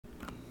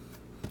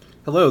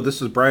Hello,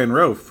 this is Brian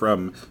Rowe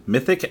from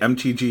Mythic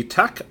MTG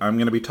Tech. I'm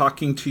going to be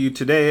talking to you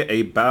today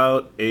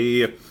about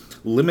a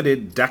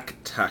limited deck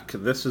tech.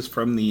 This is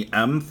from the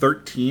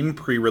M13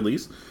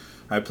 pre-release.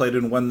 I played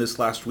in one this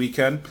last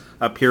weekend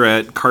up here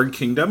at Card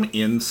Kingdom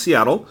in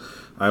Seattle.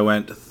 I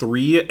went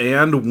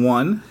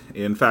 3-1.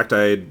 In fact,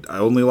 I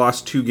only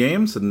lost 2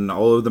 games, and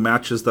all of the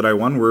matches that I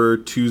won were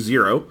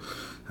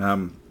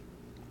 2-0.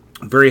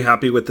 Very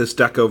happy with this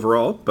deck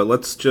overall, but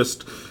let's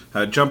just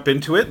jump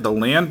into it. The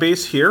land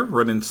base here,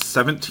 running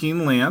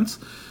 17 lands.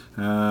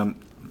 We're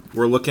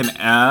looking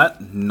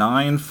at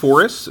 9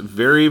 forests,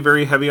 very,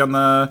 very heavy on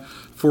the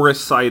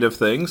forest side of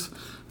things.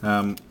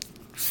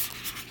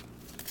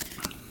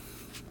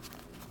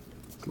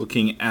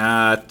 Looking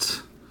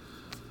at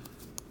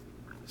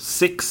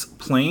 6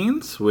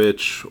 plains,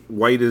 which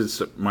white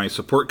is my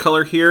support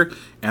color here,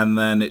 and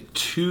then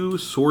 2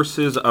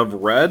 sources of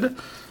red.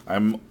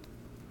 I'm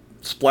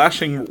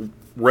splashing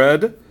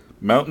red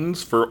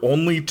mountains for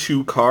only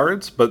 2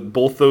 cards, but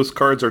both those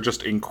cards are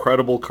just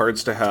incredible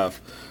cards to have.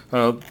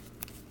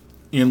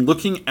 In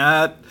looking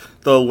at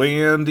the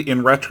land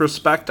in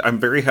retrospect, I'm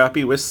very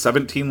happy with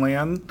 17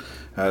 land.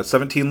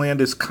 17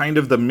 land is kind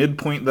of the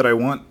midpoint that I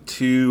want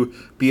to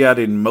be at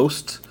in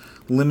most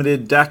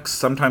limited decks.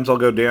 Sometimes I'll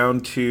go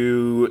down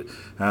to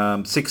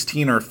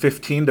 16 or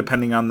 15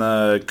 depending on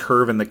the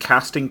curve and the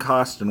casting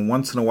cost, and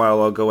once in a while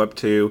I'll go up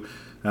to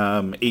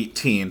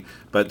 18,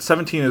 but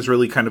 17 is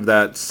really kind of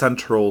that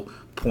central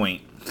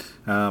point.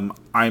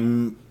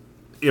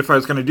 If I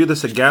was going to do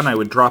this again, I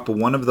would drop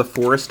one of the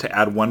forests to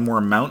add one more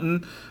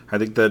mountain. I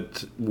think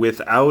that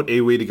without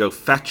a way to go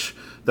fetch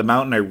the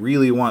mountain, I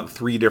really want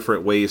 3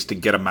 different ways to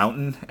get a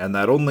mountain, and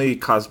that only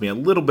caused me a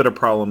little bit of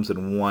problems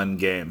in one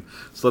game.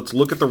 So let's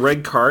look at the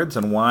red cards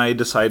and why I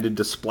decided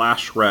to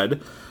splash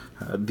red.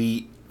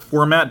 The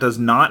format does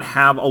not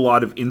have a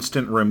lot of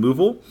instant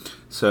removal.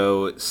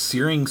 So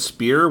Searing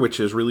Spear,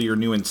 which is really your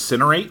new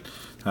Incinerate,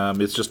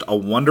 is just a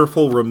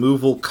wonderful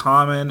removal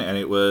common, and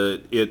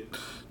it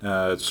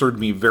served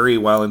me very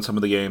well in some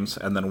of the games.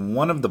 And then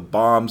one of the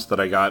bombs that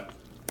I got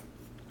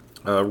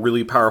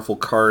really powerful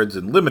cards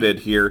in limited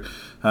here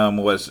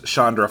was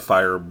Chandra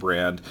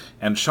Firebrand.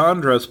 And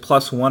Chandra's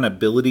 +1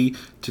 ability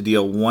to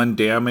deal 1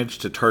 damage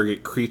to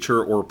target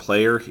creature or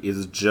player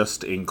is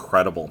just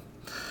incredible.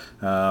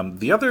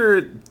 The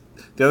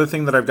other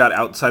thing that I've got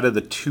outside of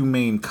the 2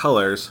 main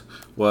colors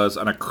was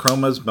an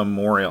Akroma's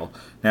Memorial.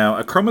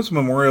 Now, Akroma's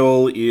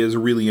Memorial is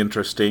really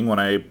interesting. When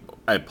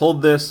I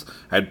pulled this,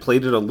 I had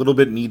played it a little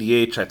bit in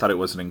EDH. I thought it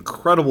was an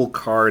incredible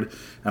card,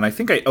 and I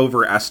think I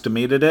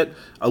overestimated it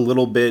a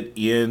little bit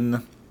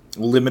in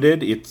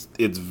Limited.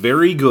 It's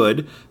very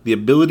good. The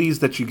abilities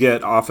that you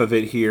get off of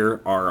it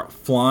here are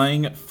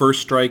Flying,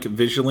 First Strike,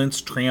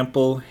 Vigilance,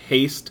 Trample,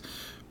 Haste,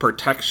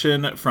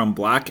 Protection from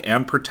black,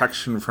 and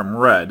Protection from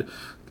red.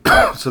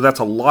 So that's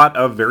a lot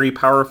of very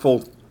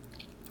powerful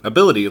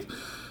ability,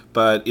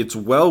 but it's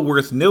well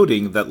worth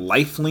noting that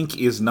lifelink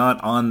is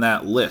not on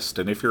that list.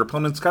 And if your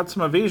opponent's got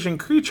some evasion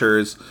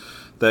creatures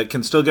that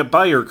can still get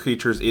by your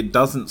creatures, it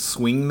doesn't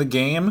swing the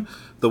game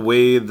the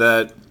way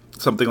that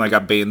something like a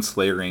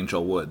Baneslayer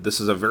Angel would.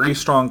 This is a very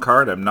strong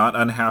card. I'm not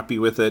unhappy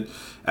with it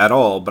at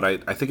all, but I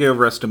think I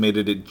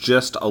overestimated it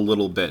just a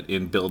little bit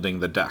in building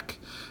the deck.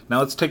 Now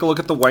let's take a look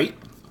at the white.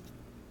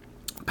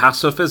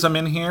 Pacifism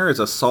in here is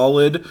a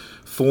solid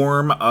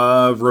form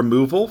of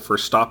removal for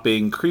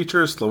stopping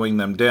creatures, slowing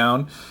them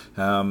down.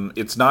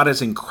 It's not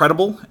as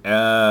incredible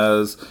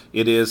as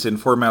it is in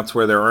formats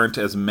where there aren't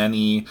as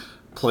many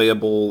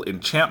playable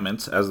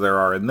enchantments as there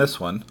are in this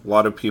one. A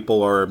lot of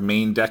people are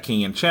main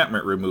decking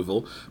enchantment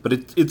removal, but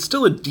it's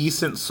still a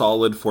decent,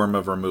 solid form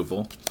of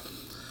removal.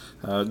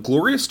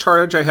 Glorious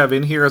Charge I have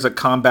in here as a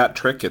combat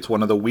trick. It's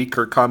one of the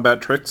weaker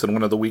combat tricks and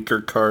one of the weaker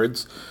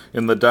cards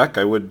in the deck.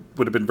 I would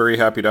have been very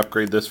happy to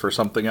upgrade this for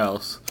something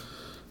else.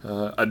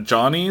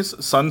 Ajani's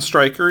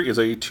Sunstriker is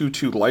a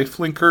 2/2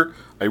 lifelinker.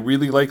 I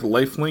really like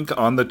lifelink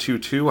on the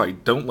 2/2. I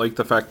don't like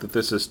the fact that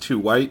this is 2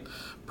 white.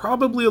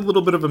 Probably a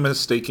little bit of a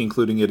mistake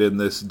including it in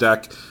this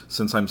deck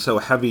since I'm so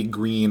heavy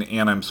green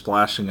and I'm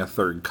splashing a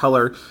 3rd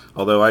color.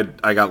 Although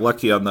I got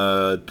lucky on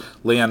the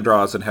land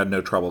draws and had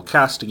no trouble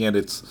casting it.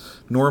 It's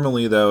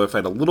normally, though, if I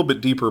had a little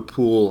bit deeper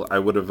pool, I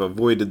would have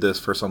avoided this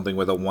for something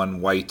with a 1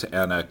 white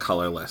and a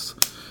colorless.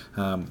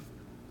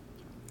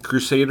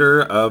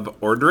 Crusader of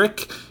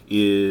Orderic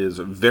is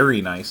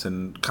very nice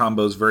and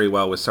combos very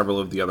well with several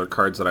of the other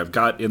cards that I've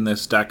got in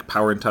this deck.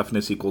 Power and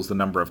toughness equals the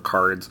number of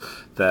cards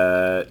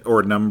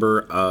or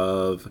number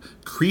of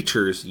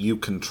creatures you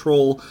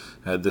control.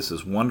 This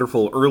is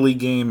wonderful early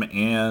game,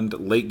 and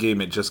late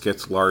game it just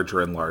gets larger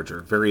and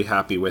larger. Very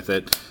happy with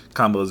it.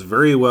 Combos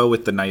very well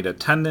with the Knight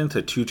Attendant,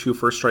 a 2/2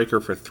 first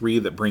striker for 3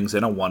 that brings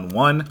in a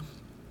 1/1.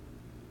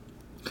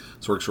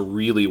 This works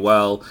really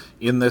well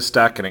in this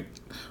deck, and it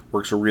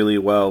works really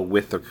well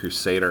with the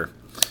Crusader.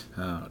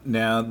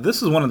 Now,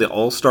 this is one of the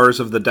all-stars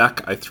of the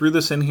deck. I threw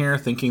this in here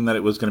thinking that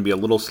it was going to be a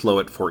little slow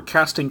at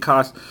forecasting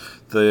cost.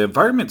 The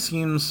environment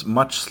seems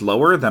much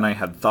slower than I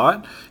had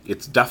thought.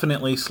 It's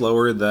definitely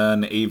slower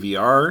than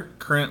AVR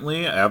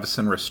currently,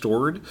 Avacyn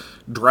Restored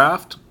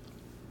draft.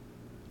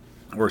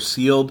 or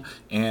sealed,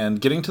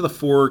 and getting to the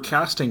 4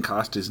 casting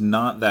cost is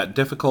not that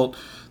difficult.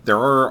 There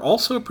are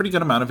also a pretty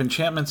good amount of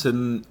enchantments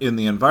in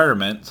the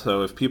environment,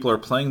 so if people are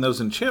playing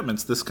those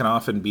enchantments, this can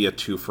often be a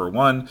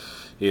 2-for-1.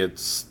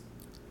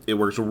 It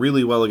works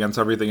really well against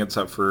everything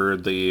except for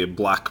the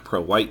black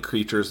pro-white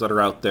creatures that are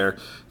out there.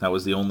 That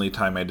was the only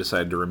time I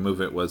decided to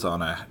remove it,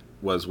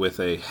 was with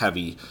a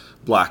heavy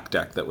black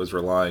deck that was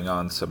relying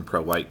on some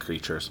pro-white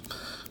creatures.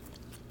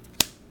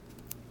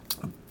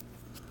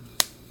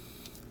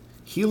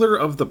 Healer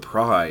of the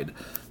Pride.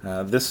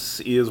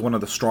 This is one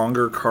of the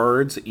stronger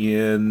cards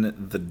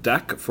in the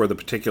deck for the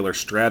particular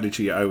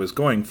strategy I was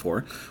going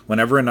for.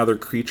 Whenever another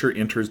creature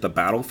enters the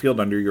battlefield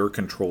under your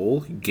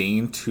control,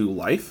 gain 2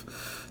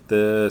 life.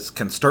 This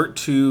can start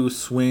to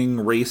swing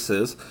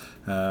races.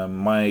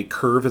 My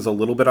curve is a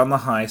little bit on the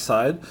high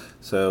side,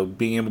 so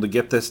being able to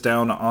get this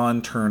down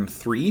on turn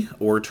 3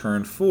 or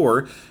turn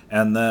 4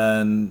 and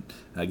then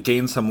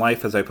gain some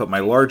life as I put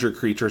my larger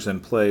creatures in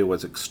play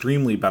was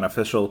extremely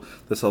beneficial.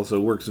 This also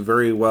works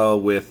very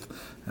well with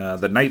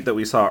the knight that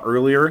we saw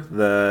earlier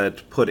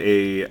that put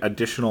a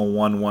additional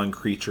 1/1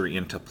 creature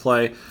into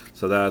play,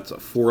 so that's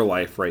 4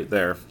 life right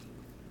there.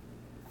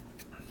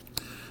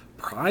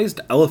 Prized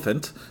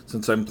Elephant.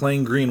 Since I'm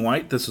playing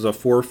green-white, this is a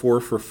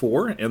 4/4 for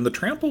 4, and the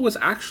trample was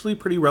actually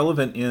pretty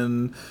relevant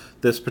in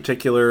this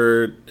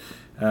particular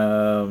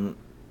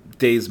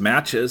day's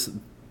matches.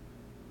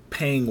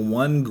 Paying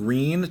 1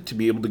 green to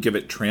be able to give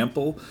it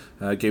trample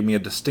gave me a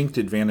distinct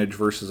advantage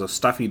versus a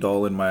stuffy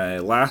doll in my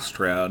last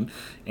round,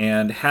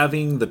 and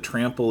having the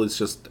trample is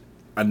just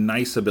a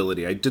nice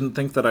ability. I didn't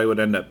think that I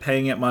would end up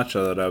paying it much,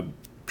 that I'd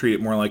treat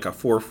it more like a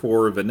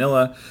 4/4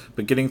 vanilla,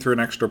 but getting through an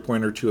extra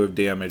point or 2 of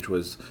damage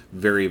was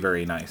very,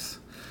 very nice.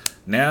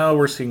 Now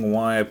we're seeing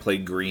why I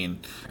played green.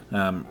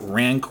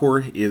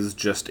 Rancor is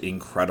just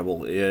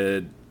incredible.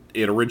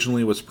 It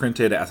originally was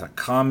printed as a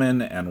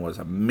common and was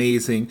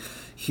amazing.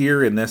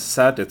 Here in this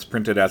set, it's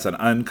printed as an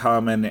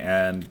uncommon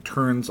and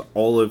turns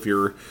all of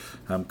your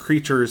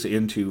creatures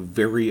into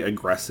very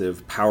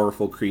aggressive,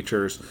 powerful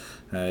creatures.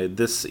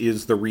 This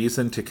is the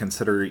reason to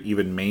consider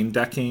even main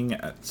decking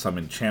some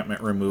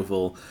enchantment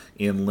removal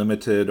in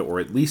limited, or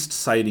at least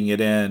siding it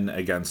in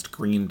against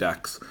green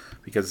decks,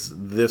 because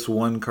this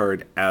one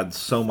card adds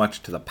so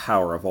much to the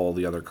power of all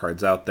the other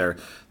cards out there.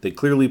 They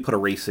clearly put a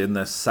race in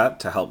this set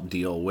to help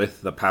deal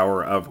with the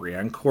power of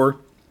Rancor.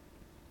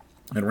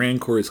 And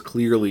Rancor is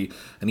clearly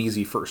an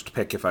easy first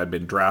pick. If I'd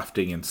been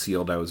drafting and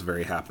sealed, I was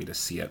very happy to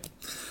see it.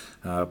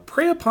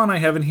 Prey Upon I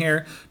have in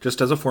here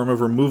just as a form of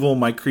removal.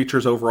 My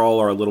creatures overall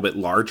are a little bit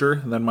larger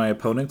than my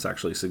opponents,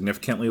 actually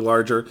significantly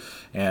larger,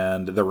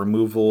 and the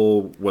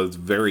removal was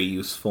very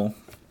useful.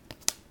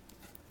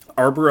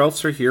 Arbor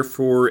Elves are here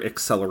for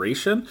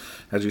acceleration.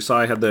 As you saw,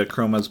 I had the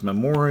Chroma's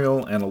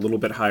Memorial and a little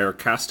bit higher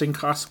casting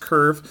cost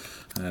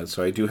curve,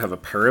 so I do have a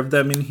pair of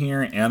them in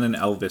here and an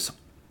Elvish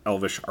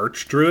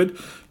Archdruid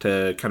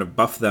to kind of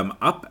buff them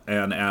up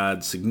and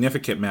add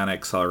significant mana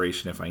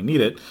acceleration if I need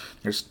it.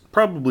 You're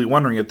probably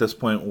wondering at this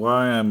point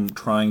why I'm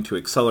trying to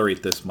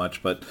accelerate this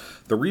much, but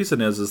the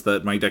reason is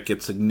that my deck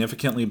gets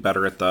significantly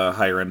better at the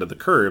higher end of the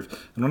curve.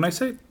 And when I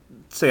say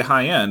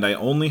high end, I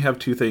only have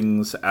 2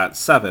 things at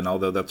 7,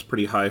 although that's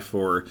pretty high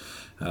for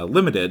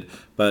limited,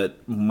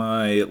 but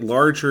my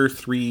larger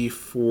 3,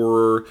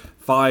 4,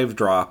 5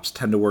 drops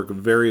tend to work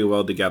very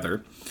well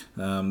together.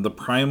 The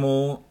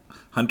Primal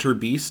Hunter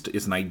Beast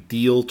is an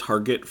ideal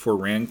target for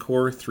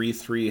Rancor.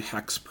 3/3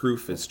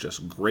 hexproof is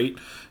just great.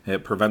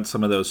 It prevents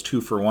some of those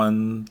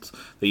 2-for-1s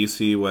that you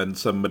see when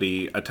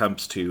somebody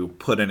attempts to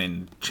put an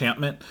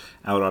enchantment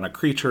out on a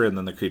creature and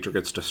then the creature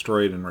gets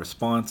destroyed in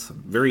response.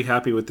 I'm very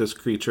happy with this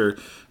creature.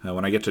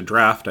 When I get to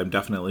draft, I'm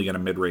definitely going to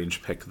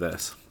mid-range pick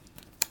this.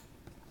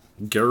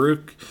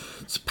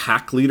 Garruk's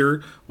Pack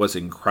Leader was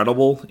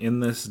incredible in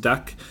this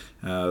deck.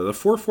 The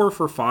 4/4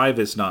 for 5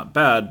 is not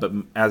bad, but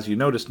as you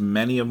noticed,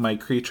 many of my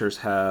creatures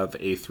have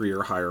a 3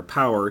 or higher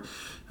power,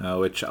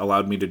 which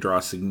allowed me to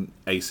draw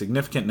a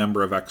significant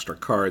number of extra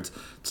cards.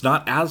 It's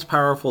not as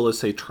powerful as,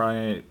 say,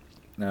 Triumph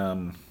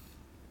of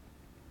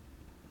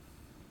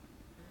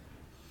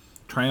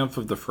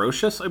the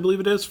Ferocious, I believe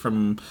it is,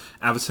 from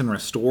Avacyn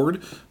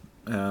Restored,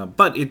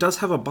 but it does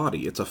have a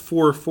body. It's a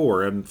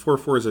 4/4, and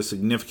 4/4 is a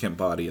significant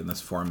body in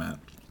this format.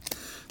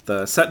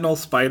 The Sentinel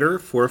Spider,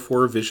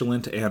 4/4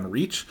 Vigilant and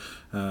Reach.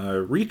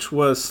 Reach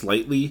was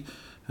slightly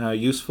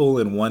useful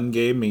in one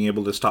game, being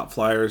able to stop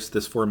flyers.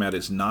 This format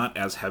is not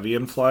as heavy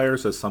in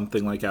flyers as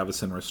something like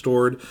Avacyn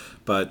Restored,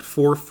 but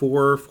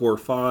 4/4,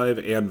 4/5,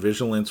 and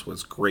Vigilance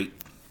was great.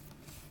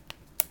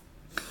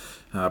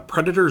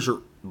 Predator's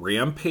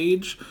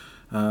Rampage.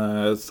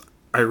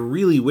 I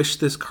really wish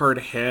this card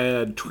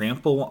had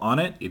Trample on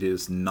it. It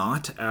is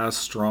not as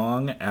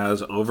strong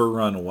as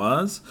Overrun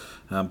was,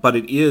 but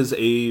it is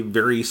a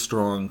very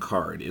strong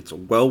card. It's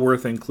well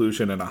worth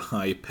inclusion and a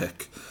high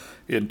pick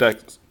in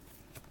decks.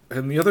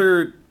 And the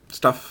other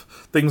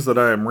things that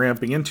I am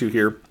ramping into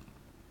here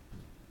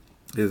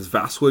is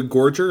Vastwood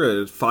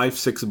Gorger, a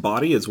 5/6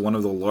 body, is one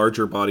of the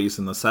larger bodies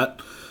in the set.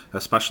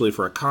 especially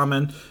for a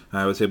common.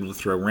 I was able to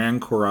throw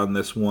Rancor on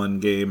this one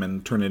game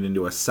and turn it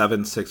into a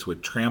 7/6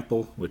 with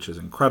Trample, which is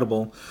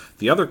incredible.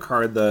 The other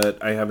card that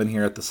I have in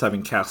here at the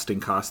 7 casting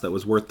cost that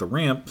was worth the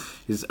ramp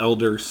is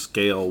Elder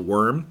Scale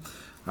Worm.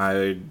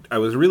 I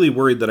was really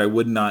worried that I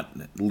would not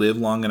live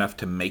long enough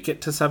to make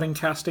it to 7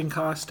 casting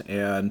cost,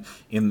 and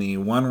in the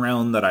one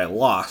round that I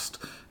lost,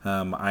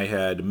 I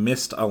had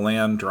missed a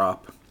land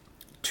drop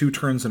 2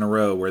 turns in a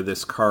row where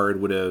this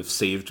card would have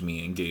saved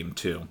me in game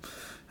 2.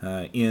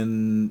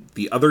 In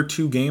the other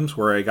 2 games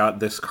where I got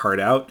this card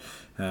out,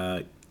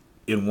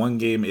 in one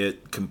game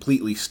it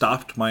completely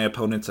stopped my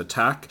opponent's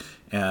attack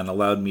and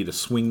allowed me to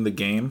swing the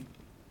game.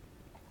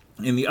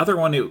 In the other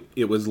one,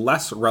 it was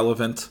less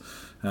relevant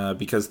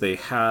because they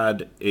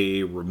had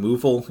a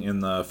removal in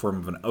the form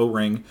of an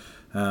O-ring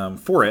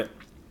for it,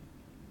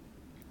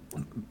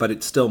 but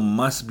it still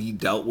must be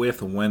dealt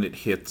with when it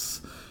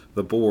hits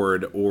the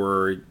board,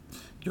 or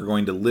you're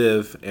going to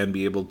live and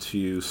be able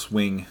to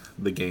swing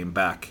the game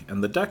back.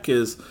 And the deck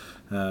is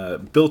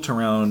built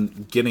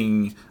around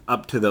getting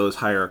up to those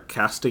higher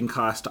casting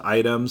cost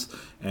items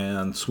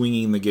and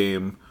swinging the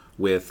game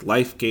with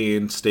life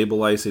gain,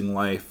 stabilizing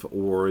life,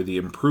 or the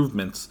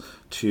improvements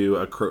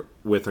to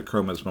with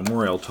Akroma's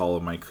Memorial to all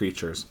of my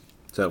creatures.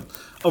 So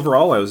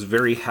overall, I was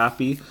very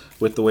happy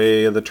with the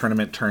way the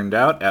tournament turned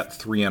out at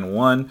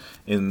 3-1.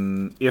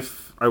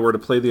 If I were to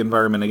play the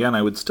environment again,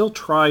 I would still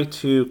try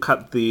to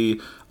cut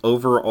the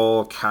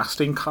overall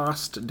casting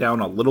cost down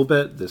a little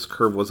bit. This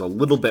curve was a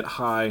little bit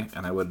high,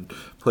 and I would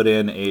put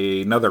in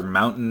another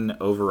mountain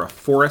over a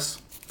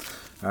forest.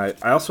 I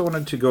also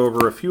wanted to go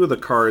over a few of the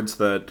cards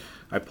that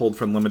I pulled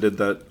from Limited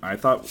that I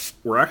thought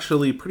were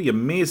actually pretty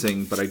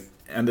amazing, but I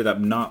ended up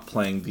not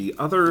playing. The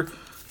other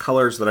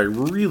colors that I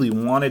really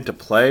wanted to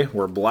play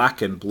were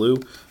black and blue.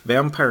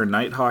 Vampire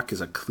Nighthawk is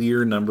a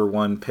clear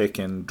 #1 pick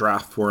in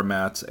draft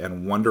formats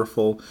and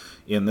wonderful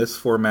in this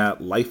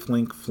format.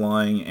 Lifelink,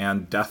 Flying,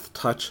 and Death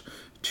Touch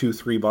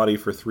 2/3 body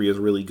for 3 is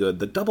really good.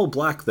 The double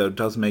black, though,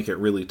 does make it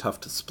really tough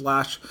to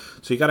splash,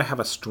 so you got to have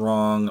a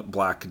strong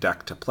black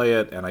deck to play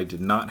it, and I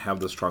did not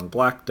have the strong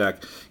black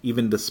deck,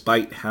 even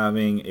despite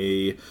having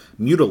a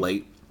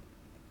Mutilate,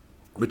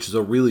 which is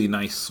a really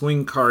nice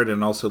swing card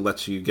and also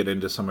lets you get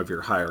into some of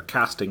your higher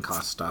casting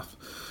cost stuff.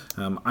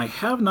 I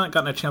have not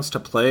gotten a chance to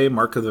play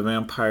Mark of the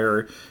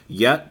Vampire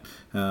yet.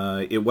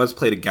 It was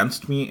played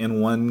against me in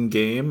one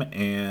game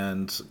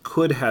and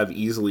could have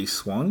easily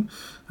swung.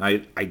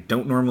 I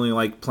don't normally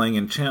like playing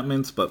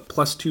enchantments, but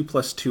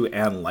 +2/+2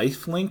 and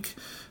lifelink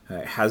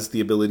has the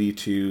ability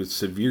to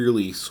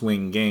severely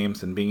swing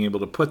games, and being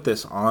able to put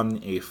this on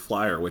a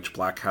flyer, which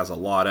black has a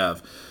lot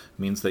of,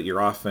 means that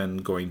you're often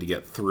going to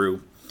get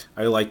through.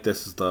 I like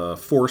this as the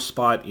 4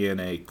 spot in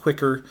a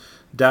quicker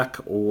deck,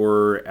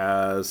 or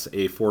as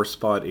a 4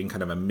 spot in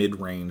kind of a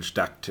mid-range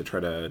deck to try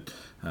to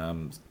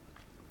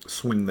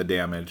swing the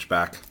damage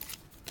back.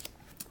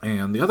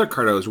 And the other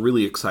card I was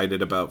really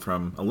excited about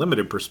from a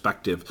limited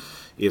perspective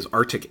is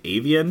Arctic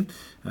Avian,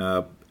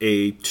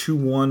 a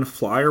 2/1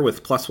 flyer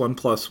with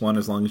 +1/+1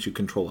 as long as you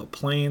control a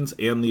plains,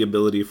 and the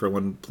ability for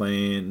one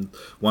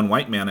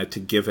white mana to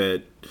give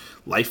it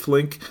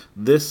lifelink.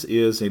 This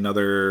is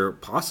another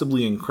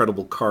possibly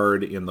incredible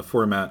card in the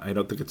format. I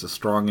don't think it's as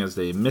strong as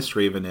a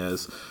Mistraven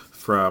is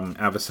from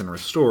Avacyn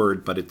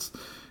Restored, but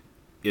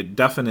it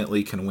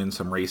definitely can win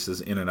some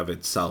races in and of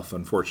itself.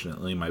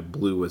 Unfortunately, my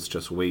blue was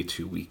just way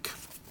too weak.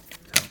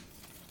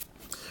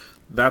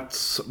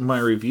 That's my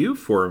review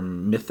for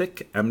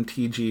Mythic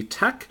MTG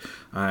Tech.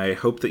 I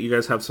hope that you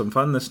guys have some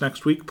fun this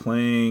next week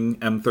playing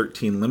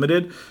M13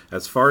 Limited.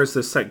 As far as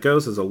this set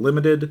goes as a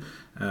limited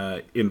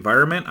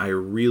environment, I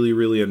really,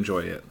 really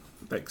enjoy it.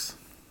 Thanks.